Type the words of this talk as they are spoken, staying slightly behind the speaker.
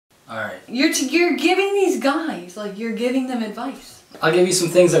Alright. You're giving these guys, like, you're giving them advice. I'll give you some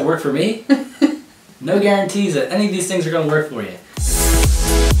things that work for me. No guarantees that any of these things are going to work for you.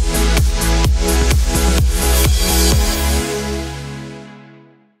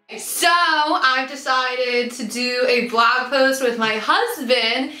 So, I've decided to do a blog post with my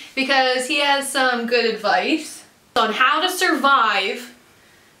husband because he has some good advice on how to survive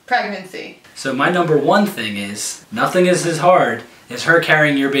pregnancy. So my number one thing is, nothing is as hard as her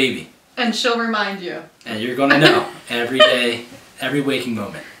carrying your baby. And she'll remind you. And you're going to know every day, every waking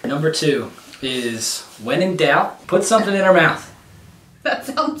moment. Number two is, when in doubt, put something in her mouth. That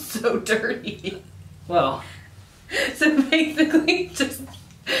sounds so dirty. Well, So basically just...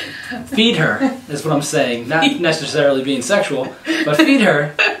 feed her, is what I'm saying. Not necessarily being sexual, but feed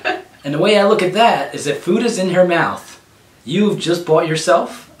her. And the way I look at that is, if food is in her mouth, you've just bought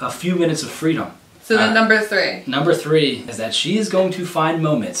yourself a few minutes of freedom. So then number three. Number three is that she is going to find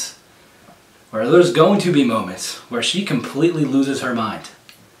moments, or there's going to be moments, where she completely loses her mind.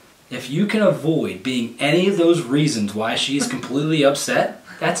 If you can avoid being any of those reasons why she's completely upset,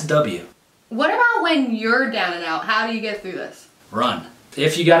 that's a W. What about when you're down and out? How do you get through this? Run.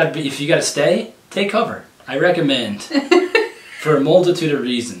 If you gotta stay, take cover. I recommend, for a multitude of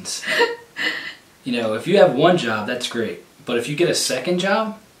reasons. You know, if you have one job, that's great. But if you get a second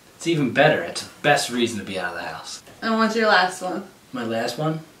job, it's even better. It's the best reason to be out of the house. And what's your last one? My last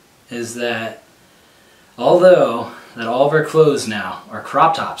one is that, although that all of our clothes now are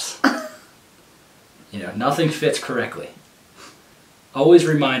crop tops, you know, nothing fits correctly. Always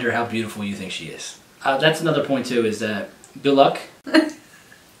remind her how beautiful you think she is. That's another point too, is that good luck.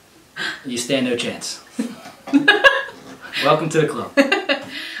 You stand no chance. Welcome to the club.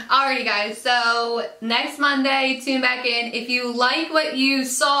 Alrighty guys, so next Monday, tune back in. If you like what you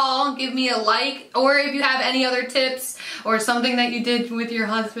saw, give me a like. Or if you have any other tips or something that you did with your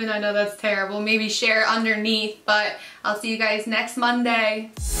husband, I know that's terrible, maybe share underneath. But I'll see you guys next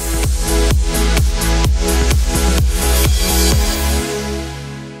Monday.